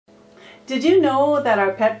Did you know that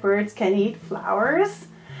our pet birds can eat flowers?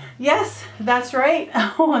 Yes, that's right.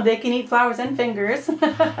 Oh, they can eat flowers and fingers.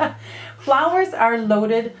 Flowers are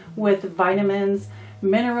loaded with vitamins,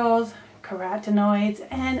 minerals, carotenoids,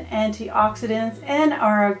 and antioxidants, and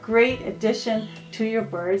are a great addition to your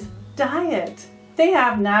bird's diet. They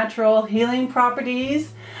have natural healing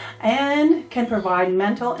properties and can provide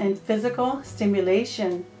mental and physical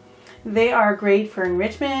stimulation. They are great for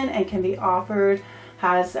enrichment and can be offered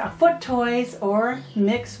as foot toys or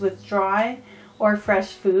mixed with dry or fresh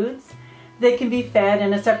foods. They can be fed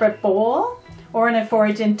in a separate bowl or in a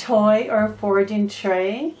foraging toy or foraging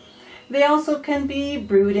tray. They also can be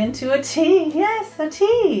brewed into a tea. Yes, a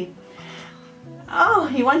tea. Oh,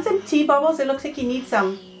 he wants some tea bubbles. It looks like he needs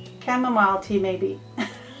some chamomile tea maybe.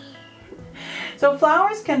 So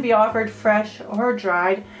flowers can be offered fresh or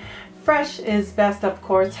dried. Fresh is best, of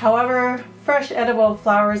course. However, fresh edible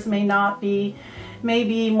flowers may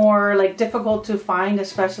be more like difficult to find,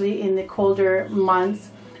 especially in the colder months,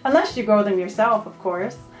 unless you grow them yourself, of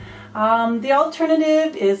course. The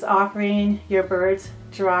alternative is offering your birds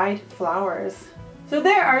dried flowers. So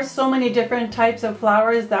there are so many different types of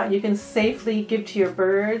flowers that you can safely give to your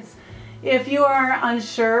birds. If you are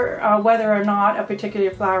unsure whether or not a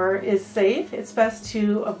particular flower is safe, it's best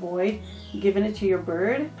to avoid giving it to your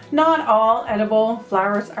bird. Not all edible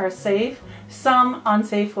flowers are safe. Some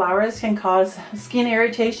unsafe flowers can cause skin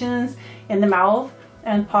irritations in the mouth,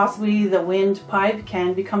 and possibly the windpipe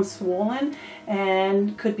can become swollen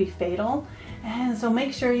and could be fatal. And so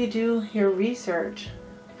make sure you do your research.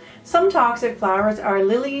 Some toxic flowers are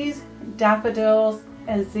lilies, daffodils,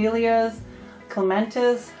 azaleas,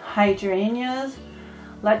 clematis, hydrangeas,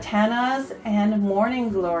 latanas, and morning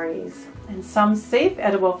glories. And some safe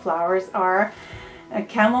edible flowers are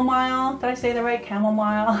chamomile, did I say that right?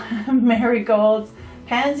 Chamomile, marigolds,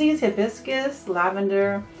 pansies, hibiscus,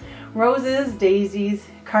 lavender, roses, daisies,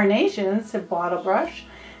 carnations, bottlebrush,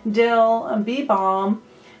 dill, bee balm,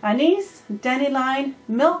 anise, dandelion,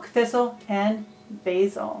 milk thistle, and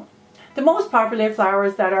basil. The most popular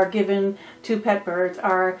flowers that are given to pet birds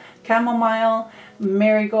are chamomile,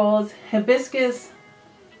 marigolds, hibiscus,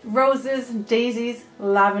 roses, daisies,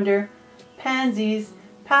 lavender, pansies,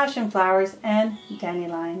 passion flowers, and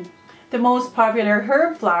dandelion. The most popular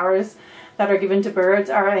herb flowers that are given to birds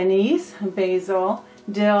are anise, basil,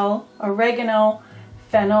 dill, oregano,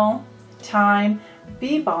 fennel, thyme,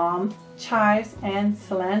 bee balm, chives, and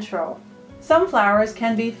cilantro. Some flowers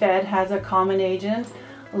can be fed as a common agent,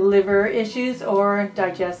 liver issues or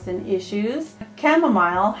digestion issues.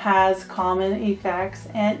 Chamomile has common effects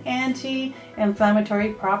and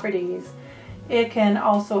anti-inflammatory properties. It can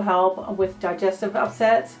also help with digestive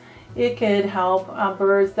upsets. It could help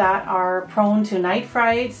birds that are prone to night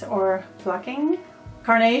frights or plucking.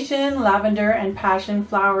 Carnation, lavender, and passion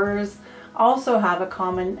flowers also have a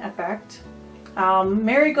common effect.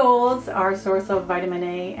 Marigolds are a source of vitamin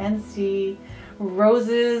A and C.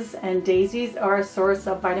 Roses and daisies are a source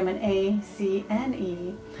of vitamin A, C, and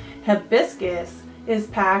E. Hibiscus is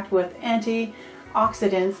packed with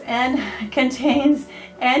antioxidants and contains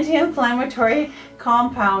anti-inflammatory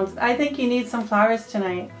compounds. I think you need some flowers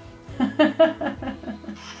tonight.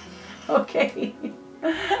 Okay.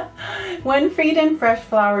 When feeding fresh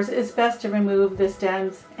flowers, it's best to remove the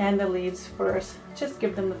stems and the leaves first. Just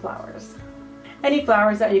give them the flowers. Any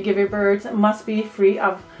flowers that you give your birds must be free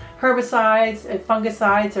of herbicides,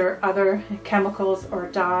 fungicides, or other chemicals or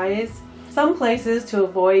dyes. Some places to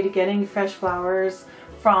avoid getting fresh flowers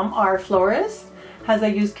from are florists, as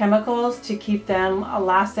they use chemicals to keep them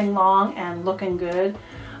lasting long and looking good.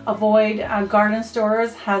 Avoid garden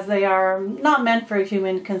stores, as they are not meant for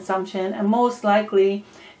human consumption, and most likely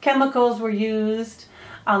chemicals were used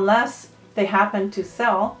unless they happen to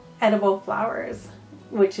sell edible flowers,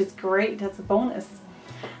 which is great. That's a bonus.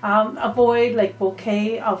 Avoid like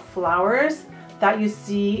bouquet of flowers that you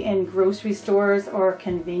see in grocery stores or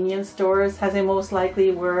convenience stores, as they most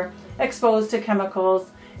likely were exposed to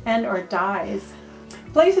chemicals and or dyes.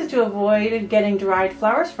 Places to avoid getting dried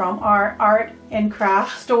flowers from are art and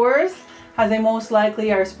craft stores, as they most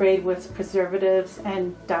likely are sprayed with preservatives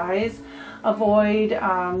and dyes. Avoid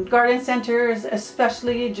garden centers,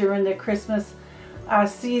 especially during the Christmas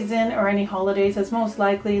season or any holidays, as most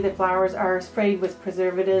likely the flowers are sprayed with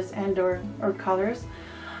preservatives and or colors.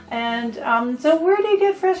 And so where do you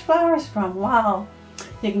get fresh flowers from? Well,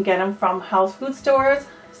 you can get them from health food stores,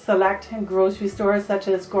 select grocery stores such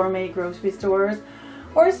as gourmet grocery stores,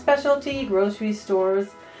 or specialty grocery stores.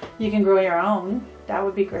 You can grow your own. That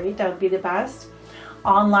would be great. That would be the best.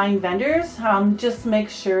 Online vendors, just make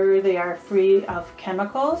sure they are free of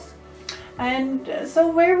chemicals. And so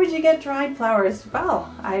where would you get dried flowers?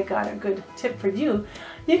 Well, I got a good tip for you.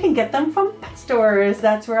 You can get them from pet stores.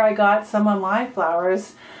 That's where I got some of my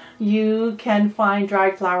flowers. You can find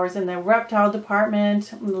dried flowers in the reptile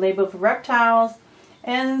department, labeled for reptiles,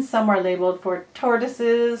 and some are labeled for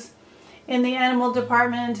tortoises. In the animal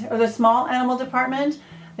department, or the small animal department,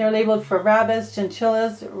 they're labeled for rabbits,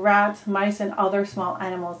 chinchillas, rats, mice, and other small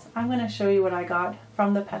animals. I'm going to show you what I got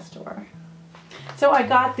from the pet store. So I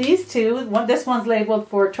got these two. This one's labeled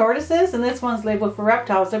for tortoises and this one's labeled for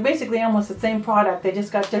reptiles. They're basically almost the same product. They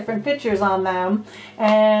just got different pictures on them.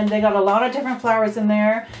 And they got a lot of different flowers in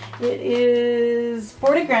there. It is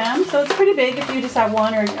 40 grams, so it's pretty big if you just have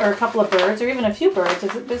one or a couple of birds or even a few birds.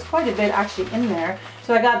 There's quite a bit actually in there.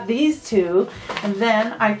 So I got these two, and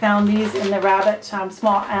then I found these in the rabbit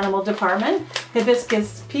small animal department.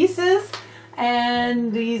 Hibiscus pieces,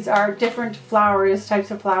 and these are different flowers,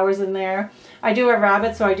 types of flowers in there. I do a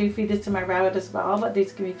rabbit, so I do feed this to my rabbit as well, but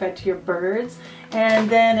these can be fed to your birds. And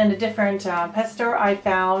then in a different pet store, I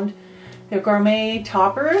found the gourmet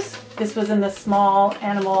toppers. This was in the small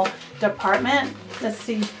animal department. Let's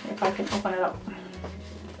see if I can open it up.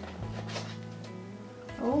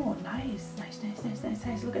 Oh, nice.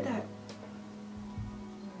 Nice. Look at that.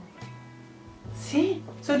 See?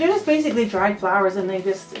 So they're just basically dried flowers and they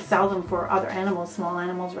just sell them for other animals, small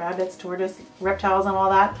animals, rabbits, tortoise, reptiles, and all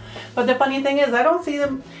that. But the funny thing is I don't see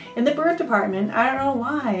them in the bird department. I don't know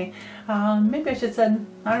why. Maybe I should send,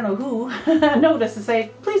 I don't know who, a notice to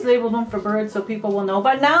say, please label them for birds so people will know.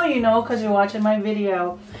 But now you know because you're watching my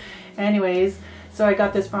video. Anyways, so I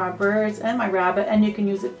got this for my birds and my rabbit, and you can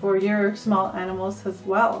use it for your small animals as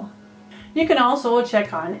well. You can also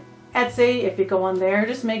check on Etsy. If you go on there,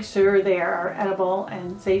 just make sure they are edible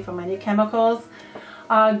and safe from any chemicals.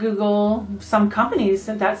 Google some companies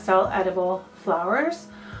that sell edible flowers.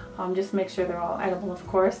 Just make sure they're all edible, of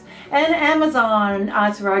course. And Amazon,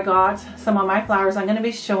 that's where I got some of my flowers I'm going to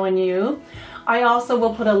be showing you. I also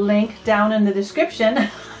will put a link down in the description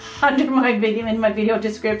under my video, in my video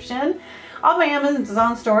description, of my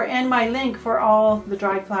Amazon store and my link for all the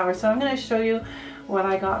dried flowers. So I'm going to show you what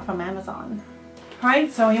I got from Amazon.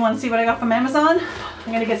 Alright, so you want to see what I got from Amazon? I'm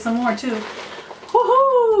going to get some more too.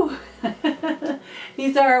 Woohoo!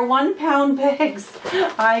 These are 1 pound bags.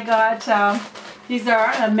 I got, these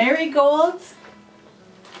are marigolds,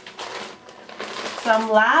 some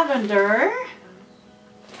lavender,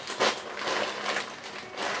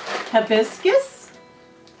 hibiscus.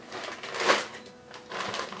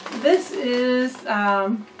 This is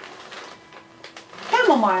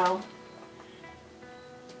chamomile.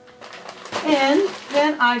 And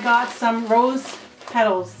then I got some rose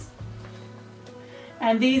petals.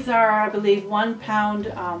 And these are, I believe, 1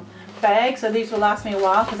 pound bags. So these will last me a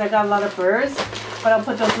while because I got a lot of birds. But I'll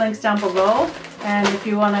put those links down below. And if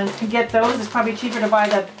you want to get those, it's probably cheaper to buy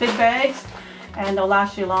the big bags. And they'll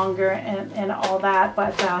last you longer and all that.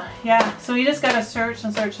 But yeah, so you just got to search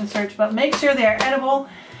and search and search. But make sure they are edible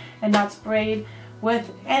and not sprayed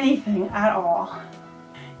with anything at all.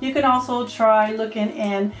 You can also try looking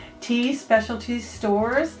in tea specialty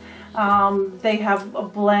stores. They have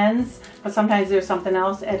blends, but sometimes there's something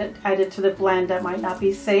else added to the blend that might not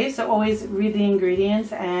be safe. So always read the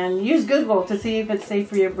ingredients and use Google to see if it's safe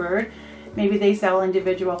for your bird. Maybe they sell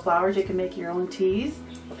individual flowers. You can make your own teas.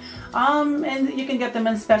 And you can get them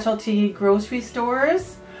in specialty grocery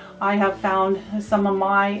stores. I have found some of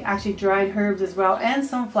my actually dried herbs as well, and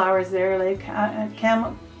some flowers there, like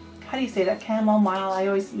how do you say that? Chamomile, I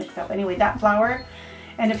always mix up. Anyway, that flower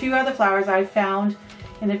and a few other flowers I found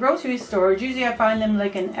in the grocery stores. Usually I find them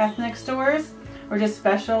like in ethnic stores or just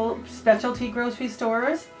specialty grocery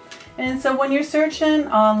stores. And so when you're searching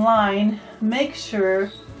online, make sure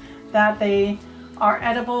that they are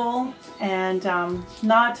edible and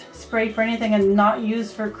not sprayed for anything and not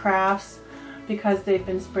used for crafts because they've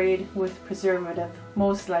been sprayed with preservative,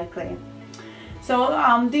 most likely.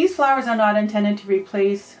 So these flowers are not intended to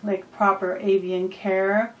replace like proper avian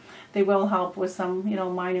care. They will help with some,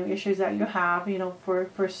 minor issues that you have,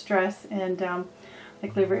 for stress and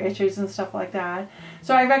like liver issues and stuff like that.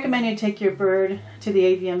 So I recommend you take your bird to the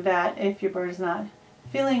avian vet if your bird is not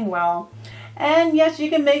feeling well. And yes, you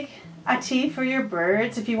can make a tea for your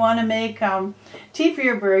birds. If you want to make tea for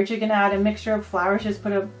your birds, you can add a mixture of flowers. Just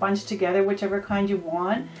put a bunch together, whichever kind you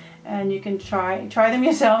want, and you can try them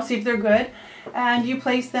yourself, see if they're good. And you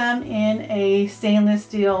place them in a stainless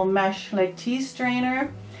steel mesh like tea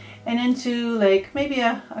strainer and into like maybe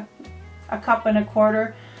a cup and a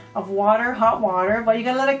quarter of water, hot water, but you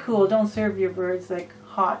gotta let it cool. Don't serve your birds like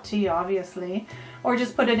hot tea, obviously, or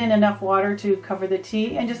just put it in enough water to cover the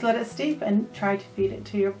tea and just let it steep and try to feed it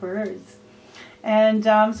to your birds. And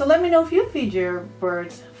so let me know if you feed your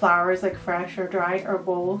birds flowers, like fresh or dried or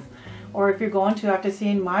both, or if you're going to after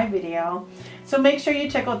seeing my video. So make sure you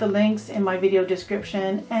check out the links in my video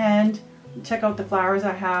description and check out the flowers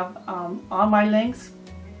I have on my links,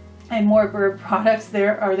 and more bird products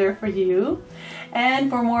are there for you. And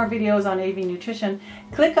for more videos on Avian Nutrition,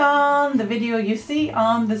 click on the video you see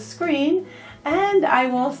on the screen, and I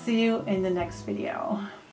will see you in the next video.